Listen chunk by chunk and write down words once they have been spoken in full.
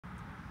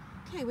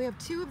Okay, we have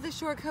two of the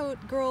short coat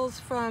girls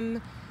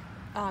from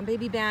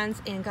Baby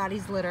Bands and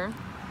Gotti's litter,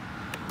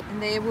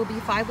 and they will be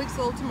 5 weeks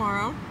old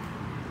tomorrow.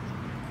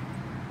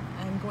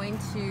 I'm going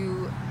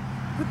to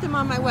put them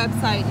on my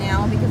website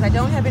now because I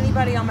don't have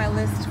anybody on my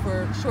list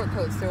for short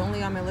coats. They're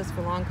only on my list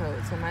for long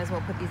coats, so I might as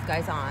well put these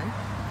guys on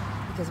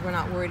because we're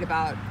not worried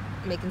about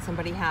making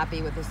somebody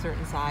happy with a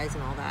certain size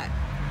and all that.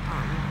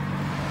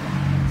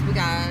 So we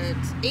got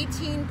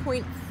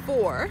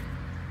 18.4.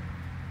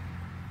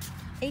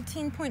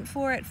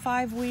 18.4 at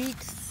 5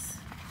 weeks.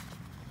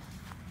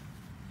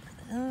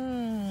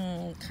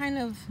 Kind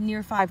of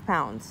near 5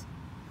 pounds.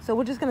 So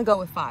we're just gonna go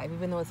with 5,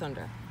 even though it's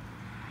under.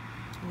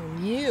 And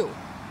then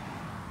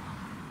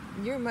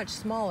you're much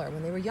smaller.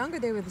 When they were younger,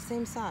 they were the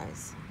same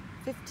size.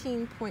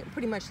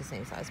 Pretty much the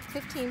same size.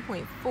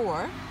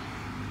 15.4.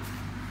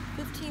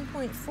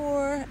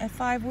 15.4 at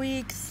 5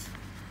 weeks.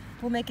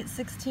 We'll make it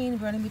 16,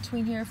 right in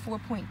between here,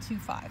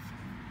 4.25.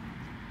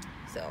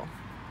 So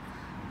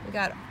we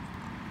got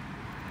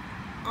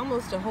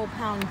almost a whole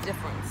pound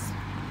difference.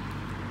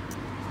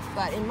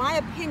 But in my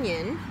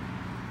opinion,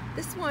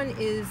 this one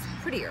is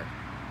prettier.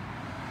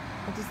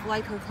 I just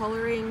like her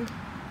coloring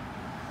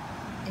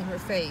in her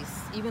face,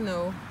 even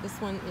though this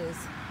one is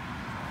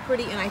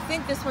pretty. And I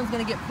think this one's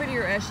gonna get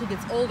prettier as she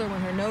gets older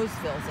when her nose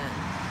fills in,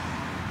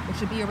 which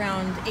should be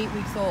around 8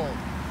 weeks old.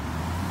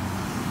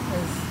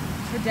 Because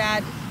her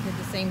dad did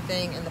the same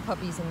thing, and the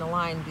puppies in the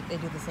line, they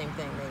do the same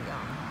thing. They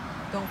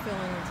don't fill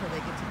in until they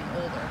get to be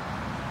older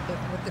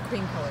with the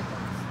cream colored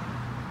ones.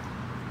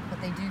 But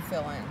they do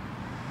fill in.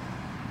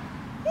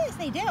 Yes,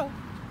 they do.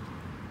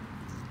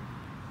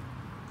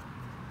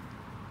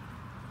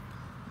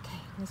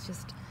 Okay, let's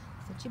just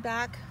sit you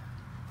back.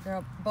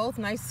 They're both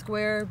nice,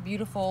 square,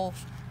 beautiful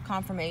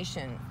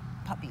conformation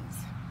puppies.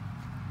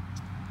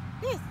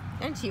 Yes,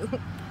 aren't you?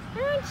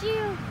 Aren't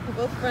you? They're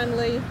both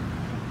friendly,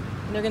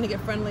 and they're going to get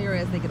friendlier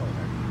as they get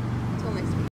older. Until next week.